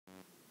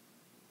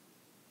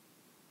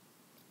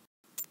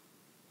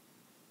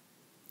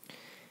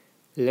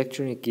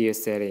Electronic gear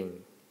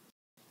setting.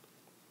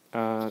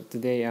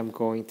 Today I'm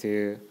going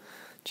to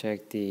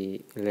check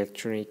the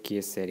electronic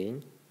gear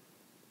setting.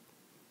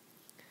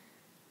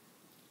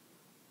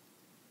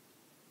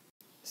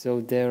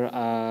 So there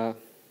are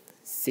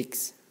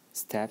 6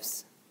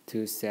 steps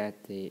to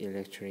set the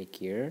electronic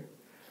gear.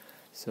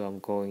 So I'm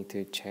going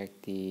to check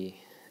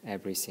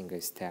every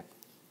single step.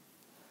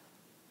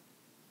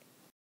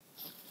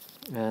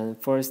 And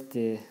first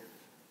the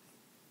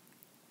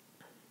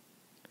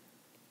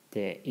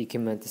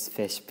equipment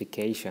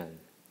specification.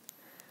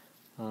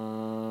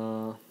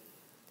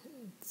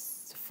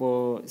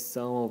 For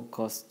some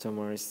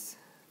customers,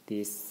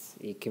 this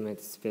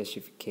equipment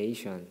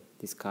specification,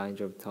 this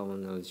kind of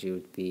terminology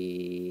would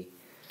be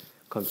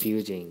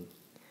confusing.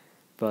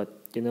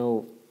 But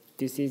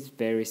this is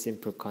very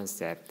simple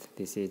concept.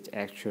 This is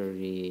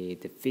actually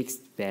the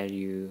fixed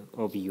value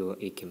of your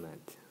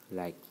equipment.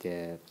 Like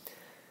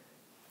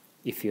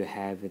if you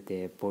have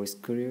the ball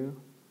screw,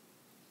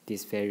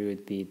 this value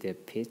would be the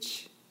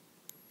pitch.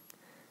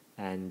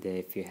 And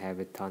if you have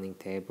a turning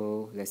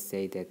table, let's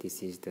say that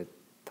this is the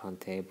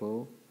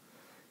turntable,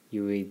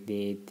 you will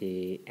need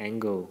the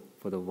angle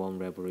for the 1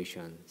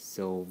 revolution.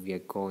 So we are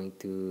going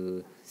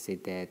to say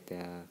that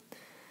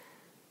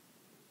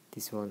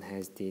this one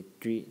is the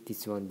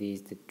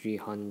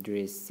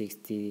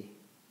 360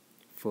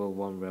 for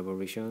 1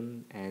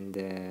 revolution, and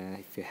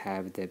if you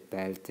have the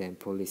belt and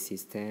pulley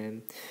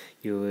system,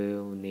 you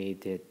will need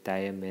the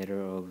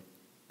diameter of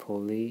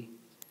pulley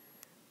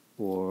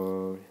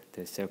or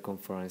the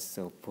circumference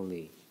of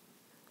pulley.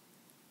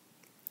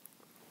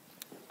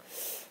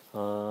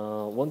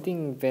 One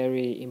thing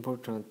very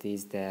important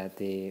is that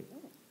the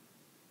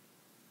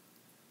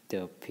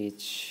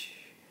pitch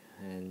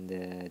and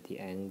the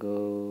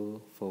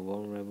angle for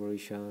 1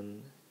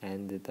 revolution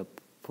and the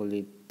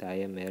pulley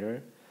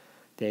diameter,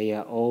 they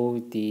are all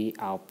the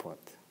output.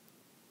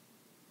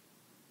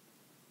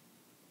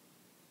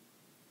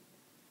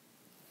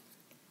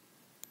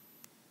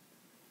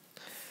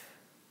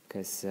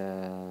 Because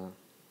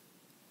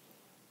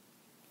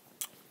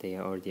they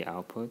are all the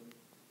output.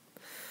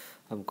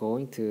 I'm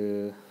going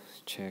to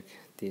check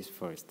this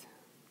first,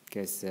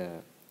 because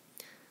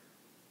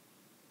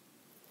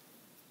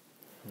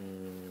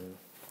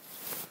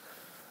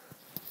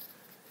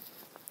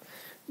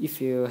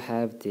if you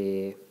have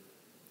the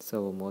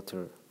servo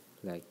motor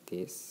like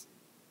this,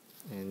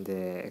 and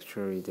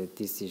actually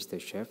this is the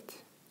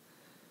shaft,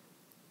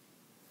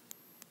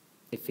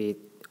 if it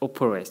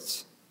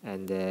operates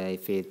and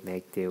if it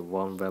makes the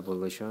 1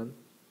 revolution,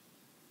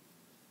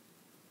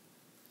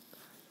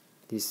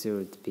 this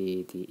would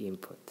be the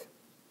input,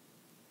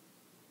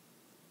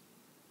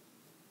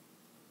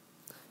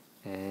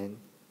 and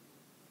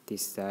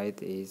this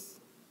side is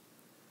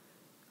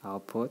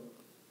output.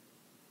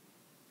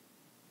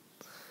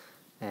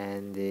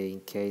 And in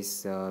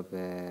case of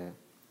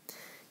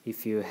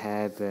if you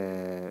have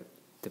the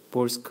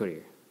ball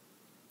screw,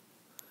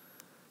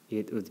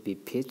 it would be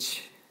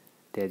pitch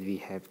that we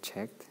have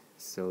checked,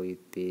 so it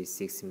would be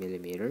 6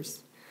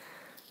 millimeters.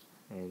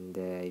 And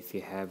if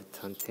you have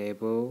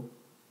turntable,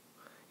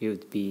 it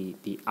would be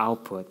the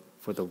output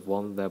for the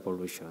 1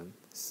 revolution,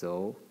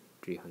 so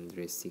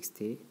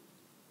 360.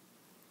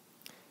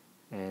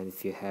 And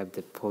if you have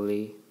the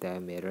pulley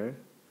diameter,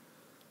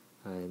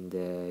 and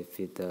if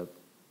the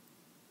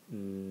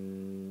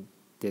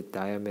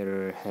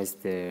diameter has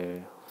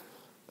the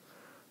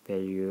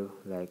value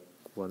like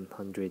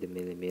 100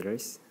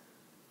 millimeters,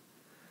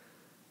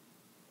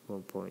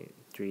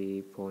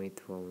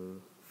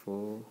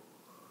 1.3.14,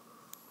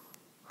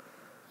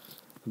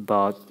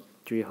 about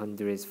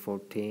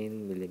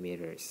 314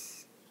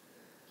 millimeters.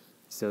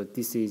 So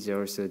this is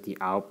also the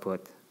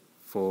output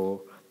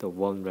for the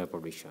 1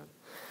 revolution.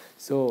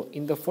 So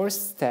in the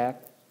first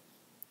step,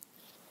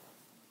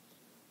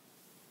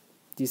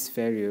 this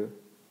value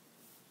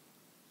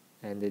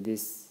and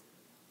this,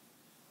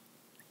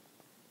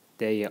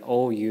 they are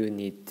all you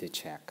need to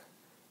check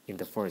in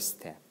the first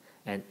step,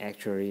 and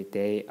actually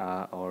they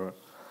are our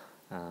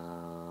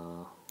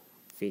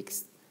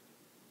fixed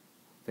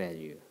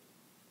value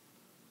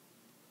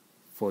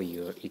for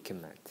your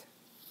equipment.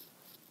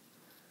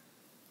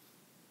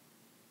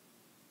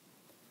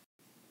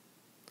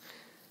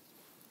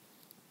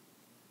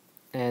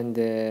 And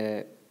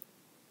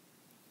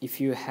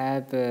if you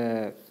have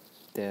the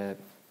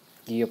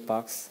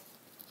gearbox,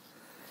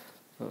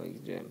 for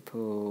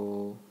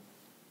example,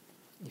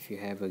 if you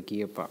have a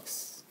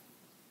gearbox,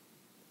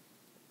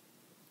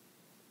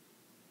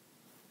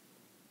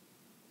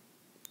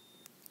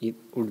 it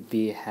would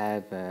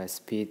have a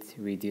speed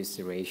reduce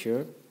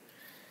ratio.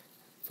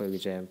 For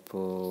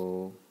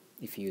example,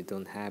 if you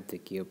don't have the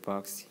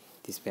gearbox,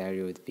 this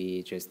value would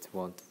be just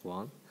 1 to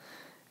 1.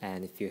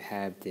 And if you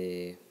have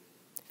the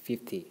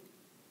 50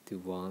 to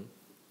 1,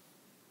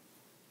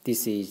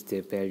 this is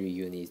the value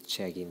you need to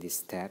check in this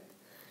step,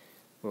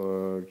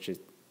 or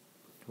just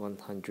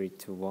 100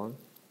 to 1.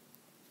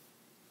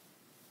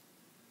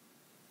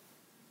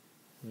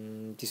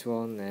 This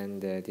one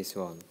and this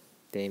one,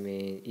 it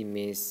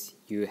means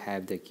you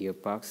have the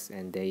gearbox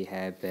and they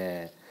have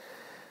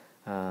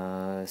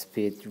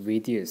speed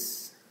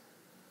reduce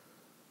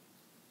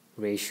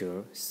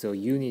ratio, so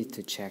you need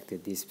to check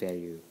this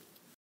value.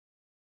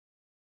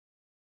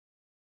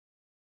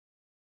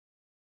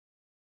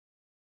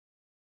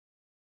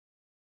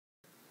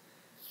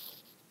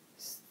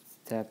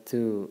 Step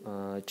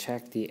 2,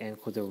 check the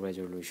encoder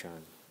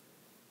resolution.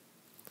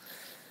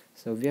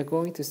 So we are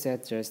going to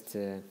set just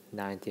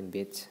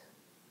 19-bit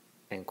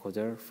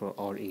encoder for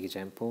all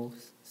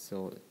examples.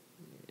 So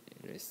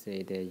let's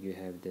say that you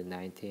have the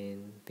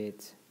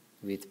 19-bit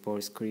with ball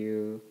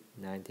screw,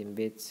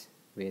 19-bit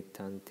with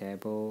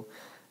turntable,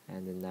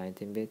 and the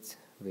 19-bit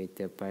with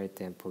the belt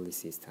and pulley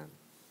system.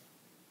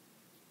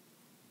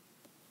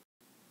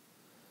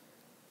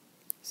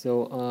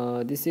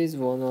 So this is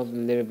one of a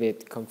little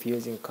bit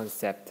confusing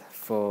concept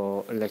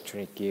for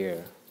electronic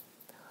gear.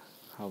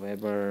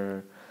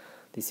 However,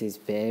 this is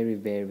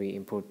very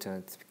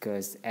important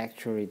because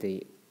actually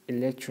the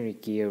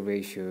electronic gear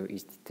ratio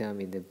is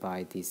determined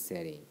by this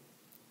setting.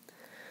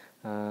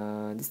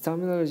 This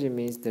terminology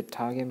means the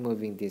target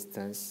moving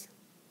distance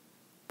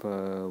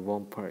per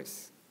one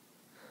pulse.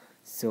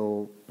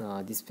 So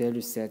this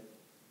value sets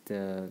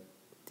the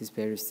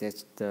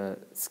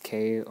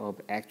scale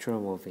of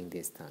actual moving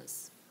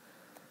distance.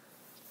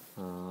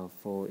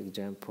 For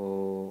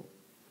example,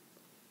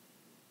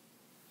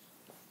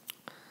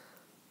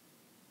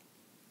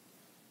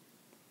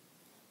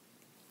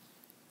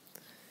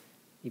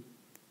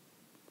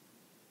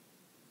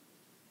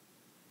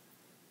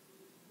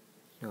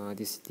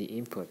 this is the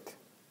input,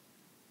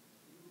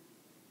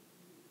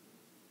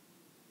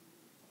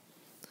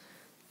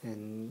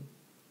 and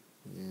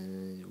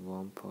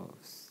one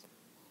pulse.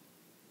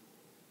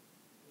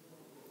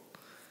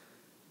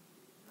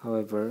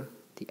 However,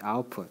 the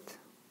output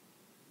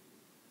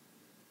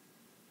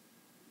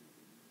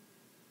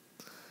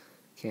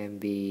can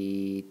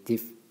be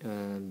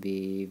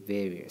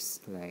various,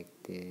 like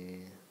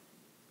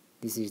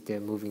this is the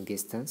moving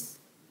distance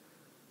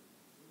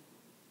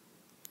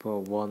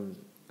for one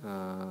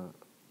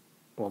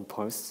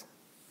pulse.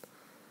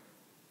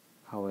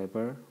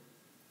 However,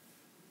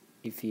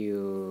 if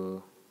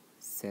you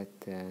set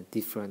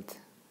different,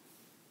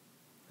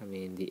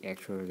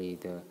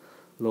 the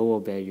lower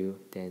value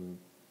than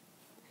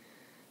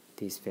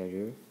this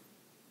value,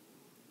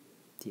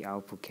 the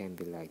output can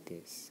be like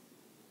this.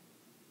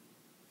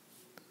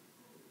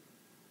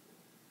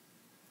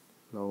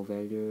 Low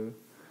value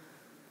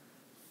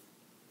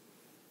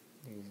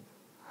is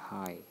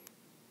high.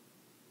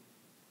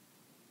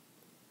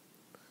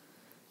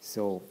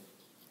 So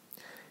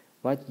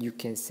what you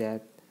can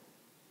set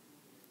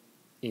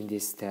in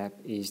this step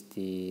is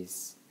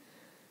this.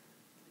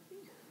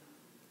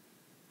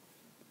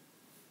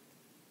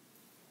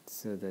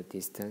 So the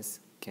distance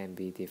can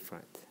be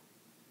different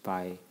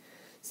by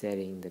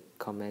setting the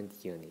command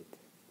unit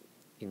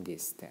in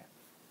this step.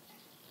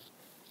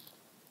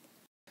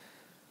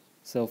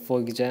 So for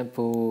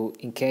example,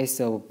 in case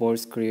of a ball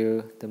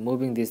screw, the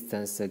moving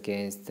distance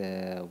against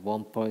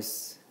one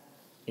pulse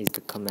is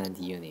the command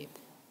unit.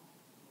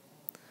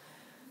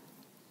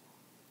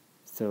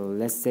 So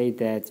let's say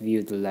that we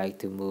would like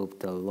to move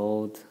the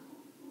load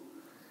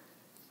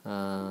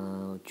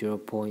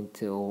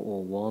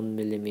 0.001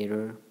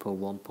 millimeter per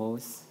one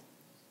pulse.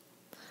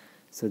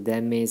 So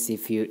that means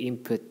if you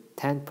input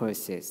 10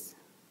 pulses,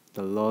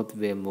 the load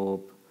will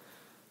move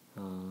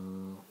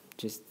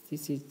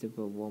this is the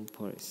one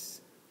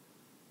pulse,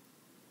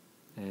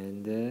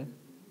 and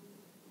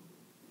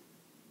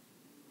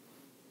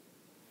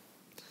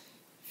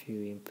if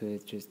you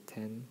input just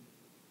 10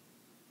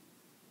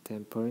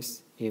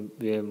 pulse, it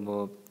will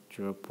move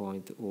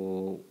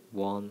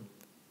 0.01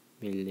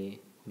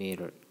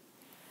 millimeter.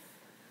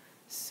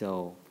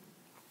 So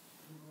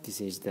this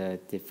is the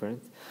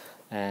difference.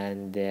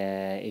 And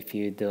if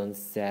you don't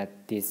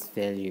set this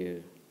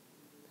value,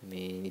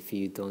 if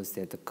you don't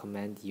set the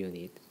command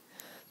unit,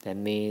 that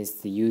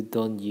means you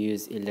don't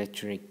use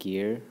electronic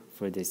gear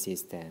for the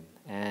system,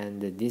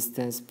 and the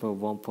distance per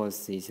one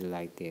pulse is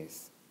like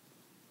this.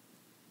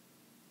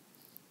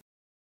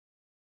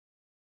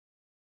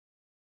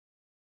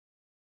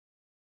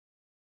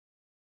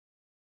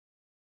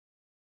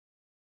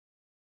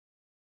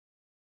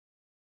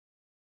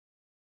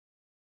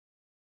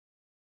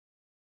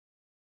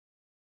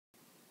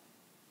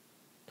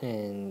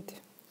 And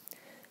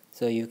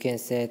so you can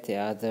set the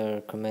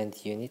other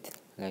command unit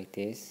like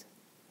this,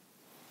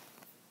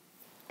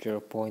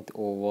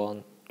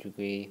 0.01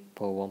 degree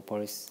per one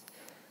pulse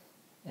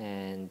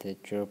and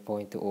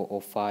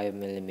 0.005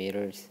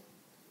 millimeters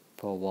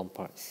per one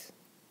pulse.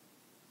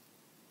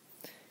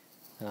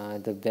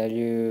 The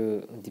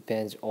value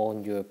depends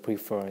on your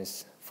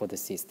preference for the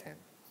system.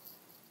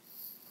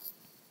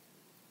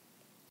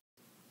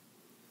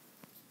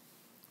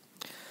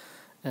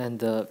 And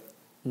the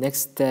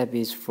next step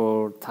is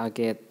for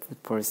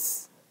target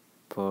pulse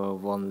per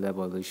one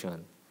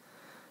revolution.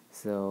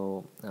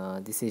 So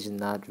this is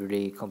not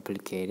really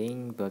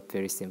complicating, but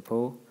very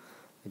simple.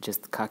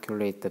 Just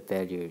calculate the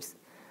values.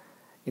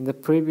 In the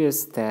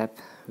previous step,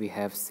 we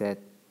have set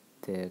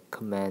the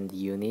command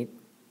unit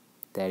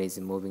that is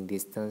moving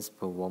distance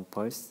per one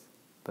pulse,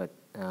 but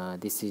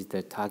this is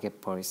the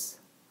target pulse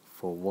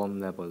for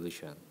one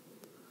revolution.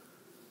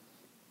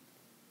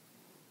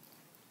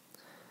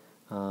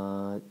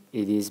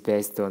 It is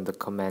based on the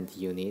command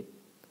unit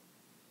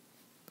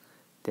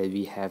that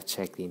we have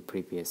checked in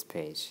previous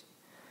page.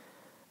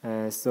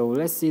 So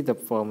let's see the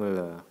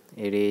formula.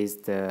 It is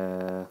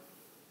the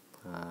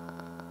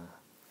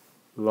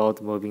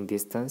load moving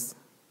distance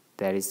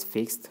that is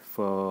fixed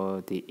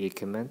for the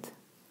equipment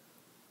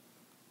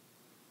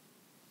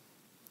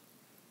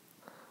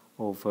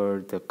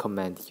over the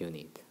command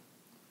unit.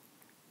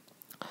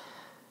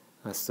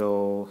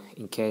 So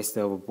in case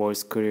of a ball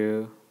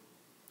screw,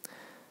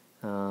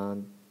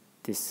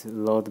 this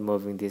load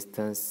moving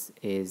distance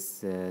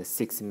is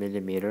 6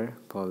 millimeter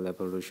per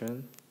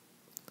revolution,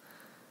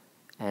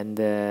 and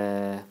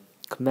the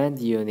command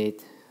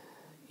unit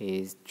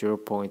is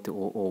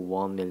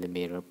 0.001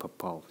 millimeter per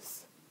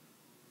pulse.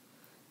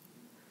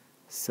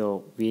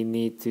 So we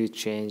need to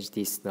change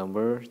this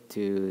number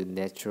to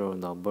natural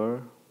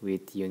number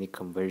with unit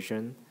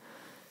conversion.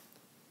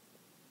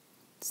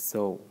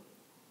 So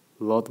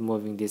load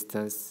moving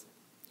distance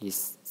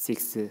is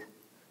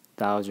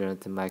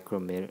 6,000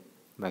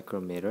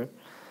 micrometer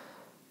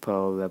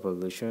per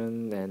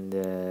revolution, and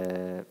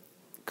the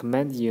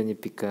command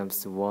unit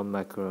becomes 1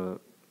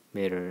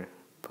 micrometer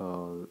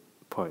per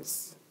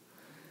pulse.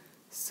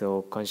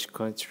 So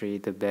consequently,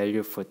 the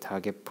value for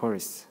target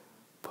pulse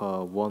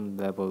per one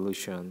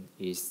revolution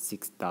is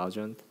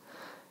 6,000,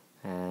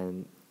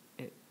 and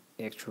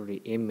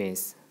actually it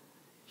means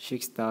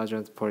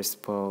 6,000 pulse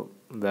per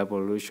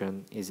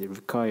revolution is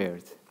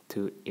required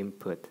to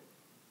input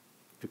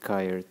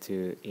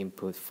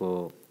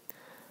for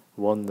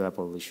one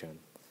revolution.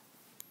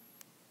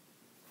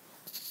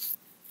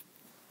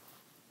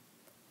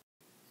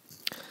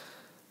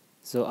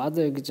 So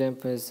other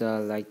examples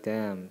are like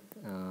them.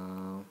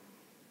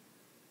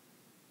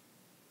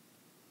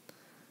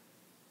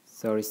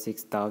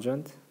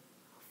 36,000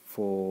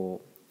 for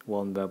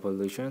one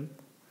revolution,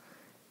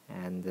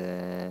 and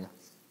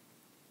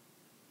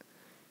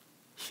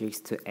 6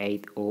 to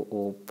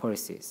 800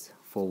 pulses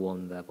for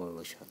one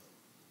revolution.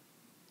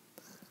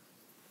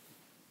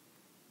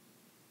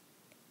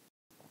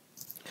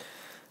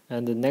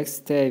 And the next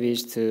step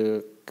is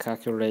to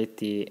calculate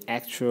the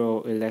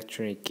actual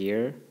electronic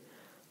gear.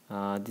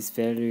 This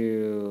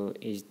value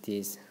is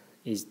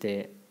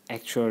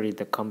actually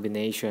the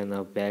combination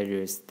of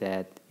values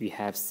that we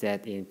have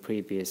set in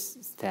previous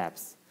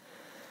steps.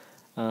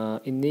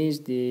 It needs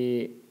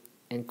the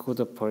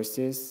encoder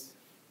pulses,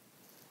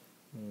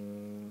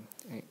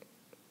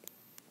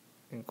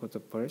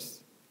 encoder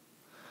pulse,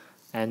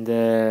 and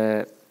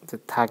the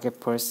target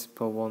pulse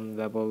per one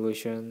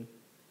revolution,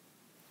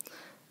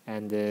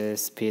 and the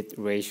speed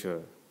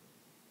reduce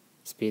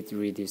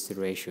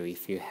ratio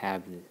if you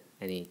have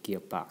any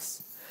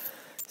gearbox.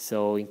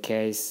 So in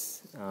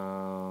case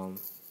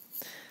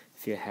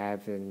if you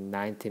have a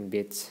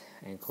 19-bit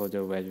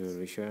encoder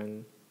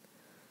resolution,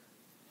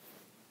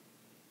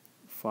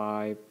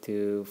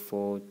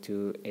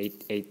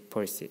 52488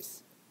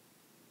 pulses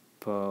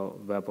per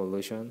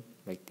revolution,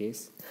 like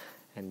this,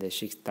 and the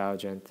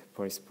 6,000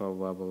 pulse per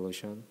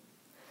revolution.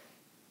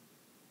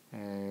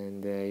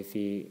 And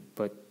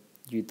but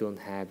you don't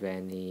have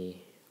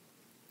any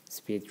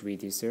speed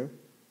reducer,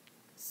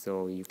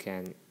 so you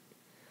can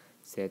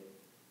set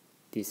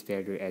this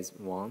value as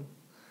 1.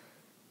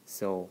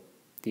 So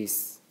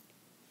this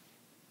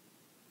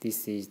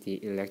is the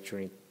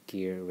electronic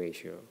gear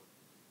ratio.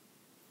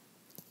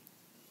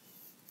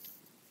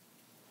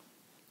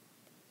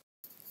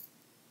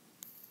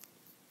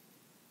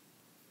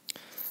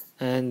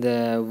 And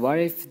what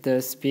if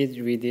the speed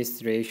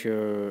reduce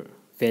ratio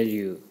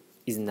value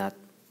is not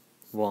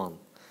 1?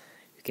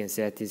 You can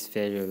set this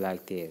value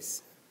like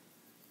this.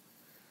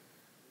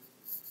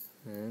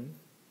 And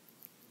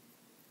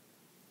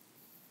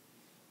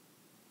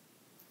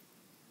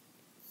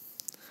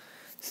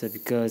so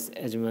because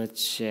as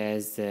much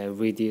as the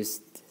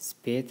reduced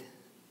speed,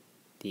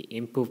 the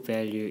input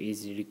value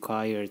is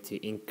required to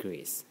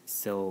increase,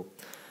 so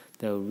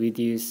the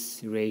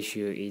reduce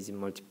ratio is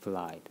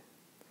multiplied.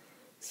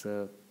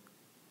 So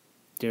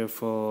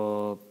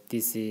therefore,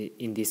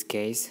 in this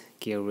case,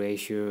 gear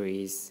ratio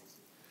is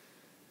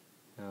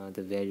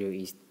the value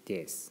is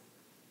this.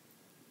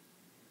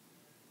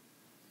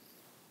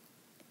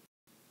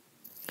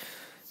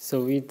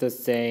 So with the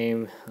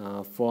same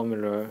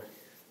formula,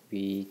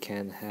 we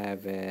can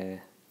have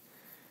a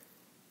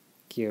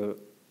gear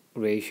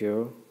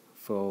ratio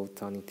for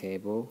turning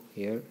table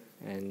here,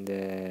 and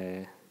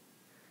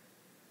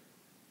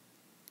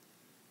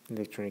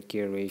electronic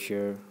gear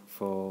ratio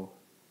for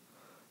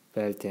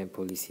belt and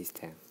pulley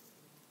system.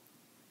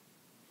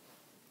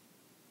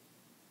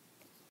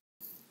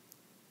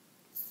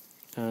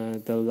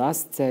 The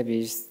last step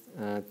is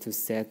to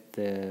set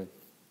the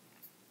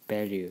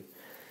value.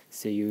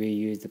 So you will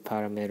use the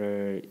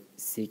parameter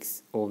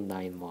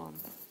 6091.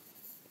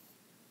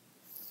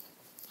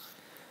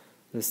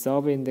 The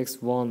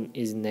sub-index 1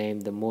 is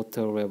named the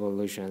motor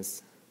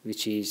revolutions,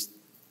 which is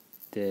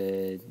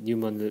the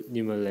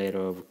numerator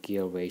of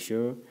gear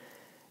ratio,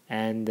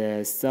 and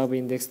the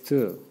sub-index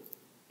 2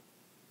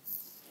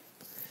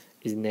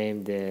 is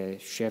named the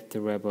shaft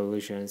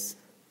revolutions,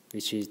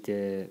 which is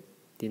the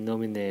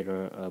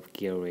denominator of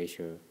gear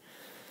ratio.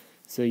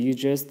 So you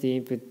just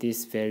input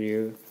this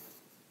value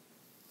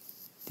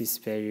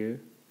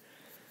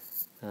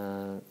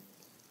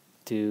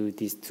to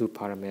these two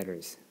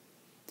parameters,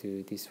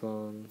 to this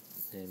one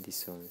and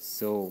this one.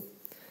 So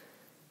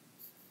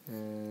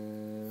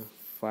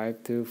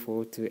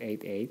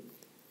 524288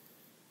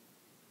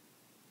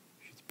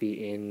 should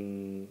be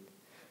in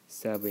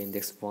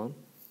sub-index 1,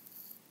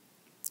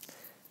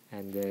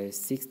 and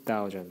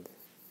 6000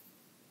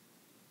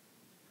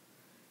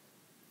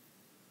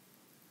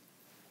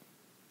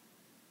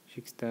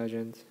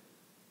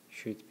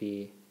 should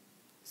be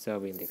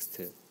sub-index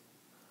 2.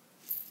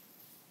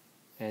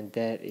 And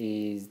that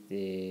is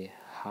the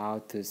how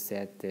to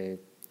set the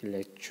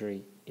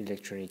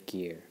electronic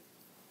gear.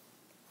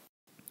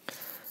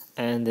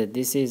 And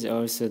this is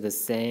also the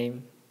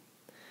same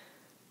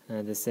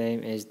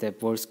as the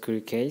ball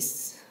screw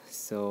case.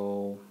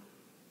 So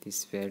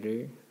this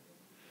value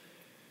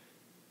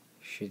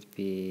should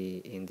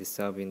be in the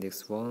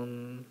sub-index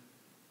 1,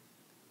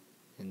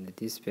 and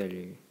this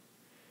value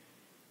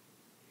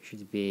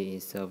should be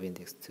in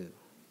sub-index 2.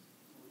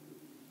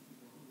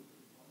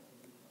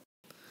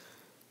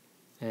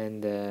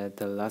 And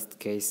the last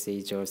case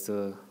is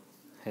also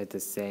had the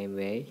same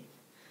way.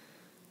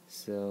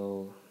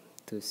 So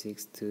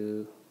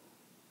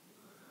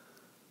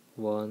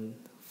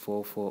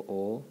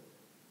 2621440,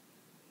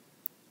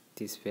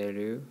 this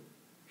value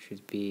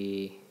should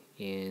be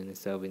in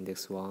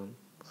sub-index 1,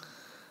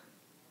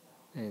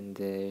 and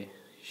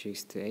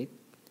 628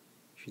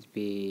 should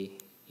be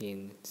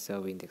in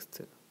sub-index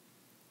 2.